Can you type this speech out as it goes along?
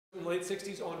late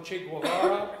 60s on Che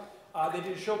Guevara. They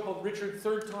did a show called Richard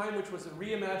Third Time, which was a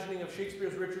reimagining of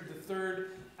Shakespeare's Richard III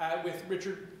with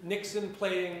Richard Nixon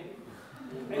playing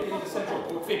the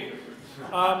central figure.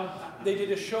 They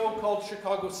did a show called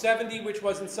Chicago 70, which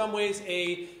was in some ways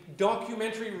a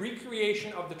documentary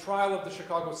recreation of the trial of the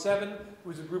Chicago 7. It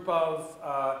was a group of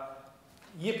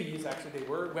yippies, actually they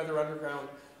were, Weather Underground,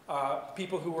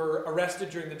 people who were arrested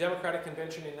during the Democratic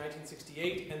Convention in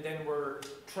 1968 and then were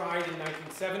tried in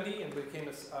 1970 and became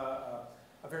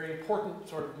a very important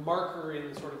sort of marker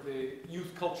in sort of the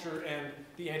youth culture and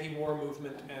the anti-war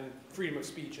movement and freedom of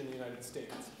speech in the United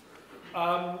States.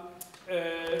 And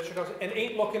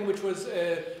Ain't Lookin', which was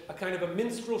a kind of a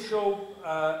minstrel show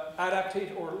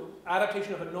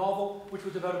adaptation of a novel, which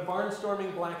was about a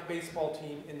barnstorming black baseball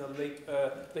team in the late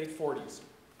 40s.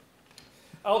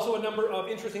 Also a number of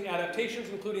interesting adaptations,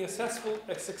 including a successful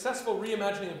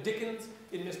reimagining of Dickens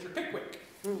in Mr. Pickwick.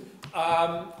 In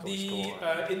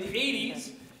the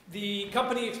 80s, the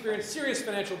company experienced serious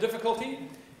financial difficulty,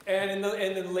 and in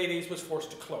the late 80s was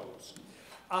forced to close.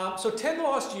 So 10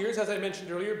 Lost Years, as I mentioned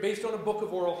earlier, based on a book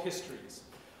of oral histories.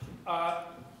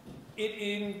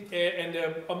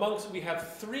 Amongst, we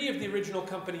have 3 of the original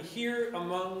company here.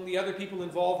 Among the other people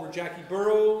involved were Jackie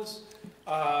Burroughs,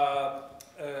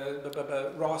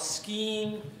 Ross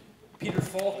Skeen, Peter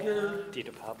Faulkner,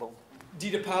 Dita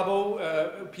Pabo,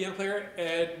 piano player,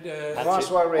 and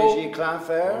Francois Régis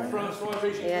Clanfer,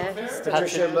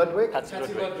 Patricia Ludwig, Patsy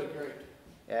Ludwig,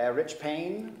 right. Rich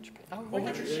Payne.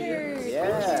 Richard Cheers.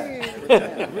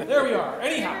 Yeah. There we are.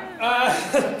 Anyhow,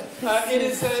 it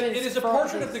is a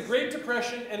portrait of the Great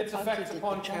Depression and its effects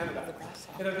upon Canada.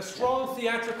 It had a strong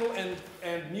theatrical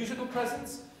and musical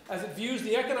presence as it views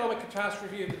the economic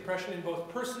catastrophe of the Depression in both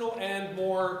personal and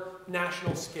more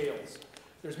national scales.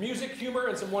 There's music, humor,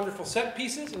 and some wonderful set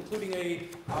pieces, including a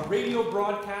radio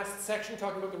broadcast section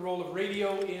talking about the role of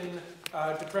radio in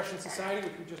Depression society,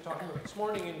 which we just talked about this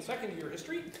morning in second-year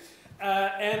history,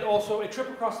 and also a trip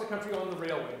across the country on the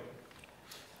railway.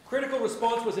 Critical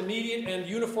response was immediate and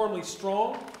uniformly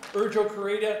strong. Urjo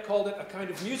Correia called it a kind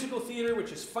of musical theater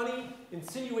which is funny,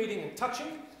 insinuating, and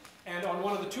touching. And on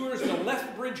one of the tours, the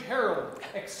Lethbridge Herald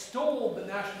extolled the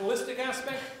nationalistic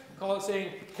aspect,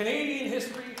 saying, Canadian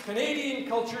history, Canadian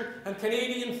culture, and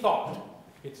Canadian thought.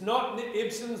 It's not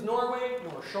Ibsen's Norway,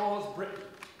 nor Shaw's Britain.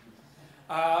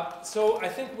 So I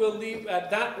think we'll leave, at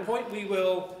that point, we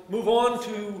will move on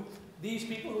to these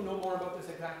people who know more about this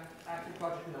acting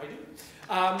project than I do.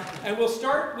 And we'll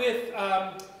start with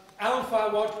Alan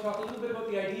Filewod to talk a little bit about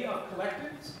the idea of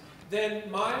collectives. Then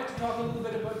Maja to talk a little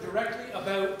bit directly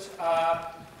about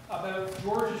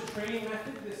George's training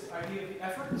method, this idea of the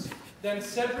efforts. Then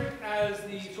Cedric as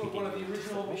the sort of one of the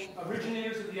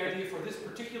originators of the idea for this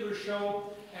particular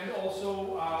show, and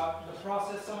also the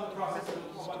process, some of the process of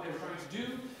what they were trying to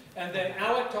do. And then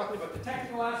Alec talking about the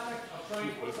technical aspect of trying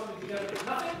to put something together with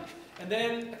nothing. And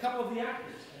then a couple of the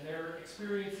actors and their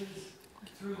experiences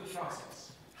through the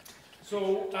process.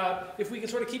 So if we can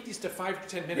sort of keep these to 5 to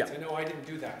 10 minutes, yeah. I know I didn't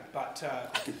do that, but...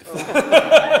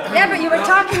 Yeah, but you were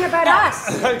talking about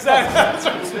us.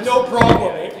 Exactly. No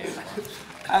problem.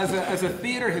 As a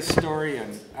theater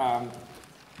historian,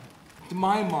 to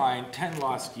my mind, 10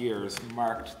 Lost Years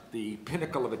marked the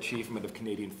pinnacle of achievement of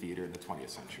Canadian theater in the 20th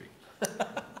century.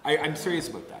 I'm serious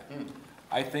about that.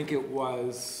 I think it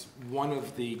was one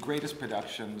of the greatest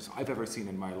productions I've ever seen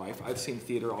in my life. I've seen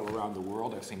theater all around the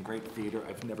world. I've seen great theater.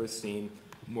 I've never seen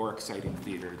more exciting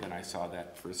theater than I saw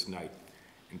that first night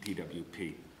in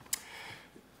TWP.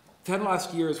 10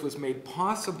 Lost Years was made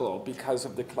possible because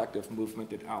of the collective movement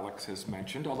that Alex has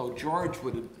mentioned, although George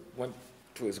went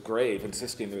to his grave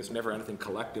insisting there was never anything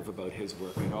collective about his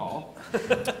work at all,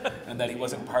 and that he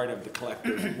wasn't part of the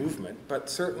collective movement. But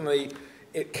certainly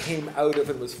it came out of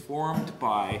and was formed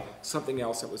by something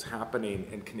else that was happening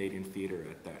in Canadian theater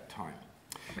at that time.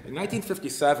 In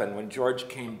 1957, when George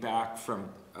came back from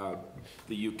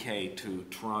the UK to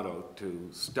Toronto to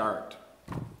start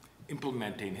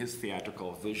implementing his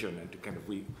theatrical vision and to kind of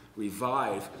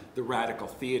revive the radical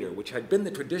theater, which had been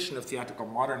the tradition of theatrical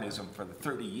modernism for the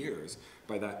 30 years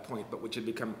by that point, but which had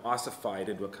become ossified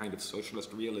into a kind of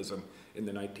socialist realism in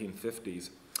the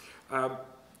 1950s.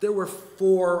 There were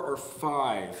 4 or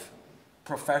 5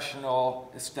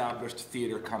 professional established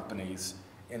theater companies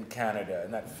in Canada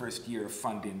in that first year of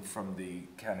funding from the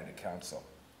Canada Council.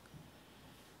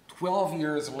 12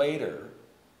 years later,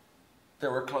 there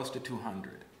were close to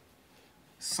 200.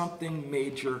 Something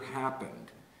major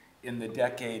happened in the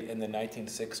decade in the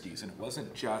 1960s, and it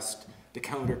wasn't just the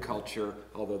counterculture,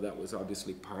 although that was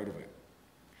obviously part of it.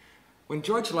 When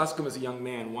George Luscombe as a young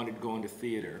man wanted to go into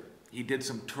theater, He did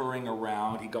some touring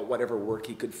around. He got whatever work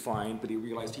he could find, but he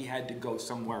realized he had to go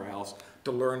somewhere else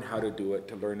to learn how to do it,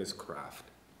 to learn his craft.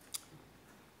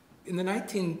 In the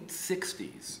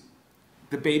 1960s,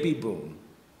 the baby boom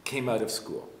came out of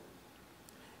school.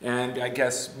 And I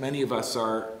guess many of us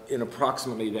are in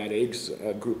approximately that age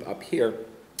group up here.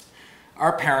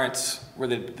 Our parents were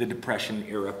the Depression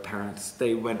era parents.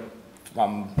 They went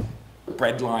from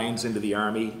bread lines into the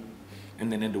army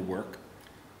and then into work.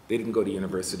 They didn't go to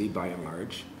university by and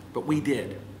large, but we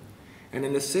did. And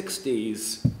in the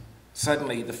 60s,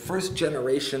 suddenly the first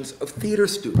generations of theater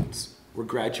students were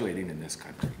graduating in this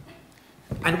country.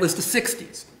 And it was the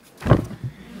 60s.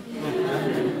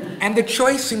 And the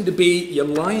choice seemed to be you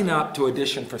line up to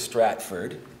audition for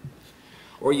Stratford,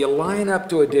 or you line up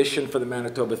to audition for the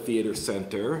Manitoba Theatre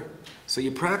Centre. So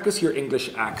you practice your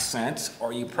English accents,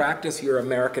 or you practice your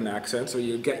American accents, or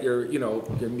you get your,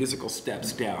 your musical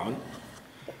steps down.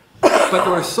 But there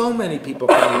were so many people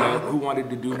coming out who wanted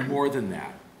to do more than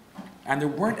that. And there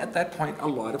weren't at that point a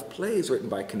lot of plays written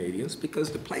by Canadians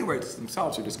because the playwrights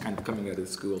themselves are just kind of coming out of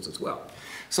the schools as well.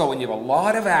 So when you have a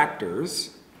lot of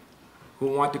actors who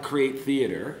want to create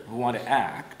theater, who want to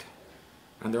act,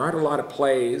 and there aren't a lot of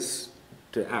plays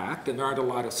to act, and there aren't a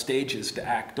lot of stages to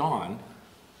act on,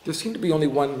 there seemed to be only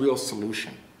one real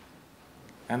solution,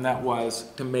 and that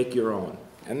was to make your own.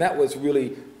 And that was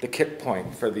really the kick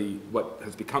point for what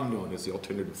has become known as the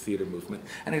alternative theater movement.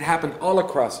 And it happened all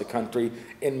across the country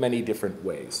in many different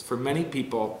ways. For many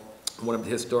people, one of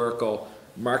the historical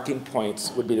marking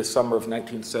points would be the summer of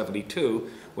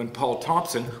 1972, when Paul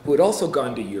Thompson, who had also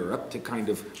gone to Europe to kind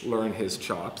of learn his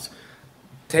chops,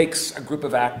 takes a group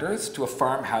of actors to a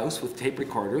farmhouse with tape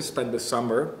recorders, spend the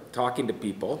summer talking to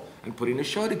people and putting a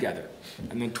show together,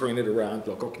 and then touring it around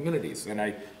local communities. And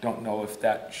I don't know if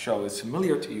that show is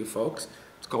familiar to you folks.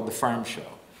 It's called The Farm Show.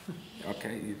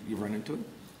 Okay, you run into it?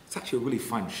 It's actually a really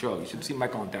fun show. You should see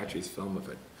Michael Ondaatje's film of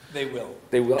it. They will.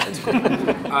 They will, it's great.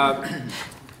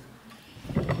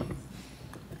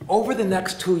 Over the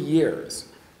next 2 years,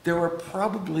 there were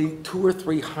probably 200 or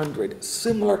 300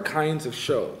 similar kinds of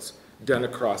shows done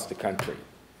across the country.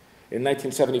 In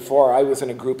 1974, I was in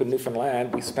a group in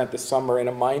Newfoundland. We spent the summer in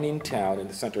a mining town in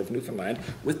the center of Newfoundland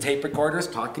with tape recorders,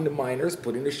 talking to miners,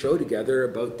 putting a show together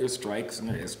about their strikes and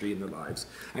their history and their lives,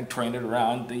 and training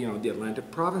around the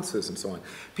Atlantic provinces and so on.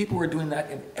 People were doing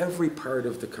that in every part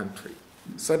of the country.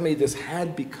 Suddenly, this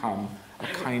had become a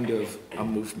kind of a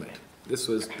movement. This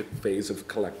was the phase of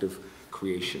collective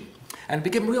creation. And it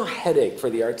became a real headache for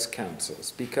the arts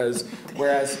councils because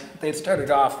whereas they had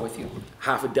started off with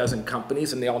half a dozen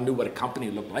companies and they all knew what a company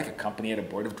looked like. A company had a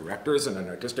board of directors and an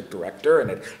artistic director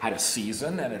and it had a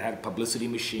season and it had a publicity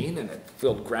machine and it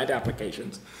filled grant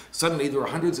applications. Suddenly there were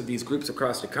hundreds of these groups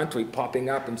across the country popping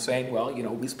up and saying, well,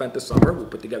 we spent the summer, we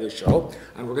put together a show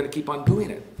and we're going to keep on doing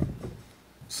it.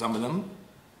 Some of them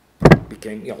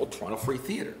became, Toronto Free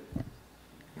Theatre.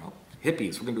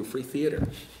 Hippies, we're going to do free theatre.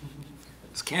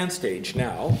 It's CanStage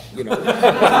now,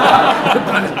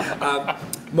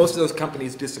 most of those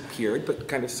companies disappeared, but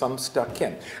kind of some stuck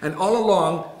in. And all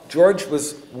along, George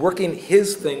was working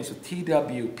his things with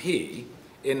TWP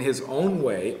in his own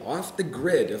way, off the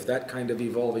grid of that kind of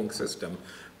evolving system,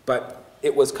 but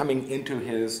it was coming into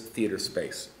his theater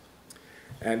space.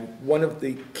 And one of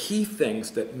the key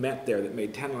things that met there that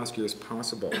made 10 Lost Years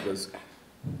possible was,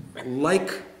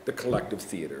 like the collective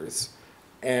theaters,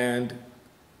 and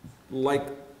like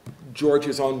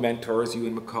George's own mentors,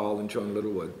 Ewan McCall and Joan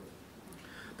Littlewood,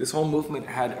 this whole movement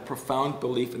had a profound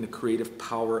belief in the creative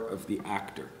power of the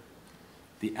actor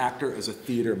as a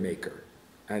theater maker,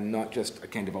 and not just a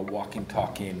kind of a walking,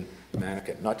 talking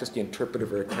mannequin, not just the interpreter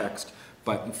of a text,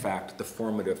 but in fact the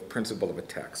formative principle of a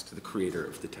text, the creator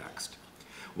of the text.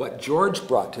 What George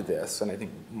brought to this, and I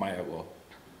think Maja will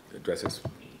address this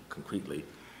concretely,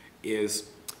 is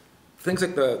things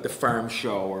like the farm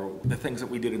show or the things that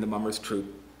we did in the Mummers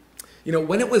Troupe.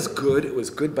 When it was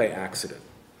good by accident.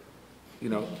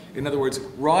 In other words,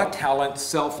 raw talent,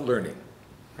 self-learning,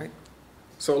 right?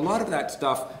 So a lot of that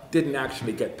stuff didn't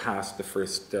actually get past the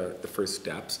first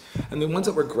steps. And the ones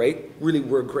that were great really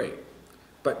were great,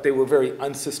 but they were very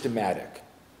unsystematic,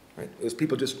 right? It was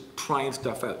people just trying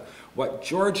stuff out. What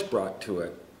George brought to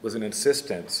it was an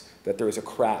insistence that there was a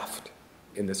craft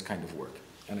in this kind of work.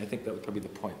 And I think that was probably the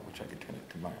point at which I could turn it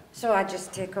to Maja. So I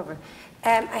just take over.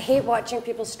 I hate watching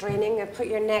people straining. Put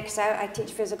your necks out. I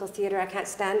teach physical theatre. I can't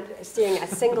stand seeing a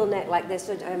single neck like this.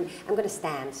 So I'm going to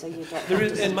stand. So you don't. There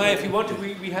is, and Maja, if you want to,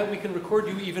 we can record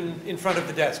you even in front of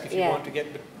the desk if you want to get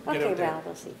okay, out there. well,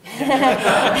 we'll see.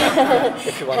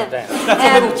 If you want to dance. That's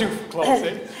a little too close,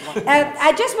 eh?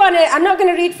 I just want to, I'm not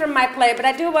going to read from my play, but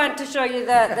I do want to show you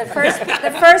the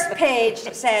first page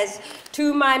says,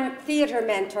 to my theatre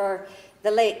mentor, the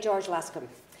late George Luscombe.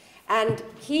 And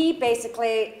he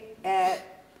basically,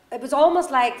 it was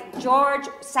almost like George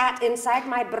sat inside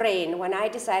my brain when I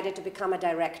decided to become a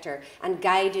director and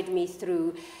guided me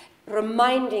through,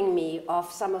 reminding me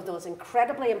of some of those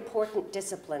incredibly important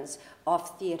disciplines of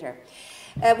theatre.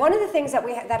 One of the things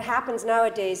that happens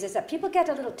nowadays is that people get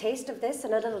a little taste of this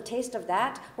and a little taste of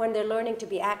that when they're learning to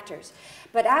be actors.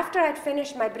 But after I'd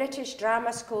finished my British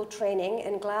Drama School training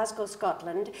in Glasgow,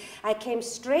 Scotland, I came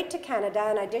straight to Canada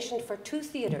and auditioned for 2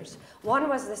 theatres. One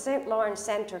was the St. Lawrence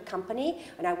Centre Company,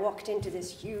 and I walked into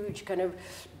this huge kind of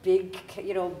big,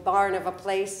 barn of a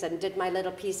place and did my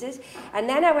little pieces. And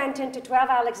then I went into 12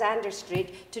 Alexander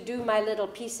Street to do my little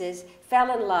pieces,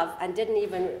 fell in love, and didn't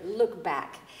even look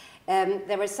back.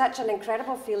 There was such an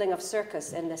incredible feeling of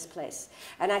circus in this place.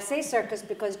 And I say circus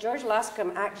because George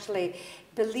Luscombe actually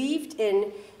believed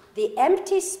in the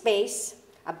empty space,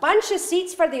 a bunch of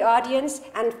seats for the audience,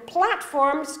 and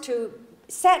platforms to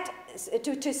set a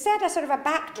sort of a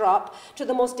backdrop to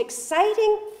the most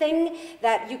exciting thing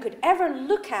that you could ever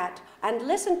look at and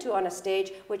listen to on a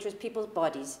stage, which was people's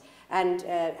bodies and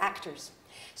actors.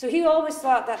 So he always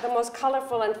thought that the most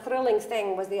colourful and thrilling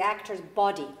thing was the actor's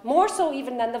body, more so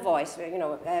even than the voice.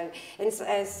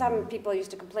 Some people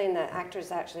used to complain that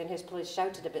actors actually in his plays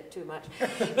shouted a bit too much.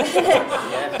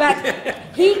 But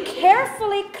he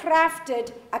carefully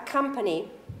crafted a company.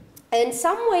 In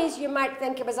some ways, you might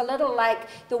think it was a little like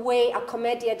the way a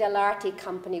commedia dell'arte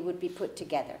company would be put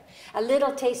together. A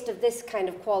little taste of this kind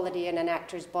of quality in an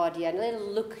actor's body, and a little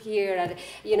look here, and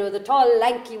the tall,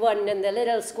 lanky one, and the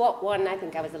little squat one. I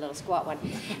think I was the little squat one.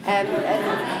 And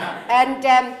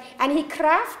he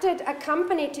crafted a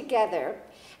company together,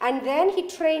 and then he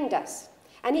trained us.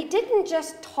 And he didn't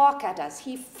just talk at us.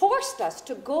 He forced us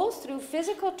to go through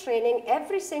physical training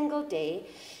every single day,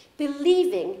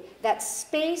 believing that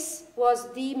space was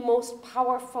the most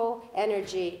powerful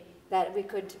energy that we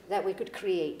could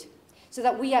create, so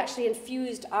that we actually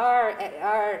infused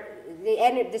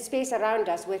the space around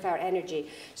us with our energy.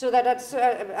 So that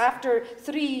after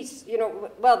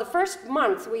the first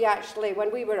month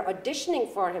when we were auditioning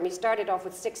for him, he started off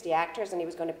with 60 actors and he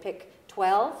was going to pick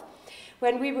 12.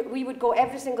 When we would go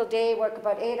every single day, work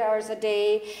about 8 hours a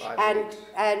day, and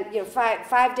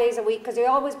 5 days a week, because we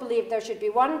always believed there should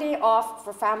be 1 day off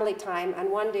for family time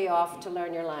and 1 day off to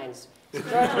learn your lines. George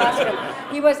Luscombe,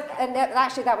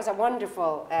 actually that was a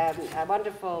wonderful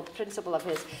principle of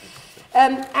his.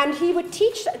 And he would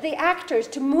teach the actors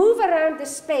to move around the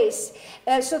space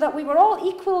so that we were all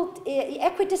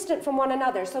equidistant from one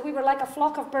another. So we were like a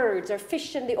flock of birds or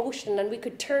fish in the ocean, and we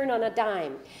could turn on a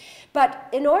dime. But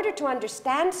in order to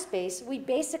understand space, we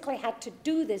basically had to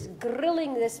do this,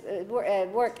 grilling this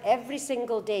work every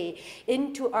single day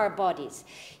into our bodies.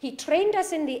 He trained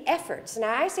us in the efforts.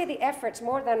 Now, I say the efforts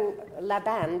more than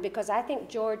Laban, because I think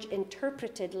George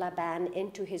interpreted Laban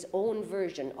into his own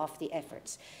version of the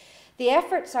efforts. The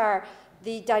efforts are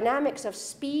the dynamics of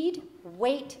speed,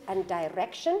 weight, and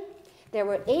direction. There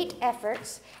were 8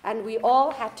 efforts, and we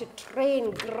all had to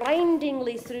train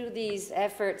grindingly through these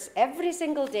efforts every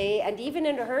single day, and even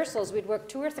in rehearsals, we'd work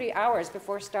 2 or 3 hours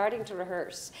before starting to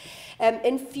rehearse,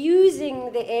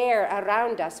 infusing the air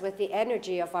around us with the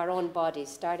energy of our own bodies,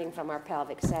 starting from our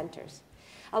pelvic centers.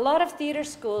 A lot of theatre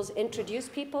schools introduce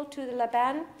people to the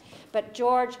Laban, but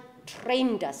George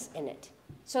trained us in it,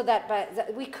 so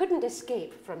that we couldn't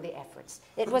escape from the efforts.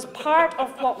 It was part of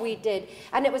what we did,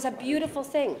 and it was a beautiful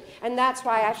thing. And that's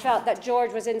why I felt that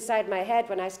George was inside my head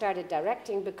when I started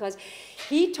directing, because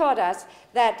he taught us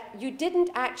that you didn't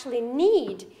actually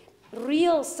need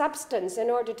real substance in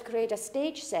order to create a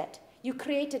stage set. You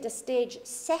created a stage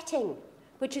setting,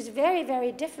 which is very,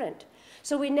 very different.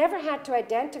 So we never had to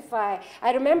identify.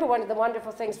 I remember one of the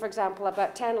wonderful things, for example,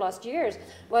 about 10 Lost Years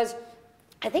was,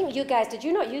 I think you guys, did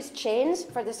you not use chains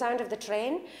for the sound of the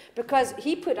train? Because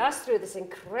he put us through this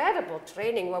incredible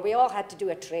training where we all had to do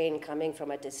a train coming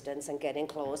from a distance and getting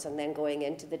close and then going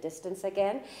into the distance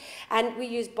again. And we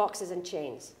used boxes and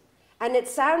chains. And it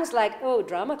sounds like, oh,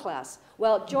 drama class.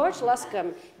 Well, George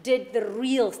Luscombe did the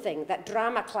real thing that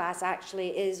drama class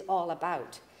actually is all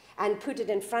about, and put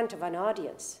it in front of an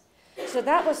audience. So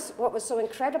that was what was so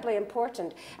incredibly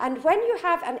important. And when you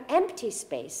have an empty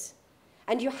space,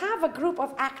 and you have a group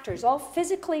of actors all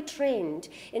physically trained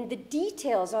in the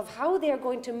details of how they're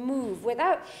going to move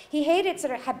without, he hated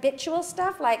sort of habitual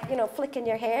stuff like, you know, flicking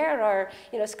your hair or,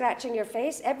 you know, scratching your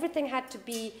face. Everything had to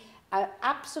be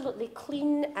absolutely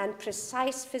clean and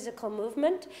precise physical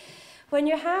movement. When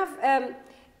you have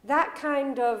that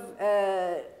kind of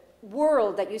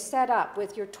world that you set up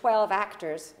with your 12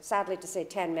 actors, sadly to say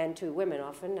 10 men, 2 women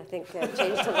often, I think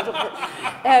changed a little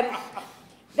bit,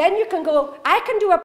 then you can go, I can do a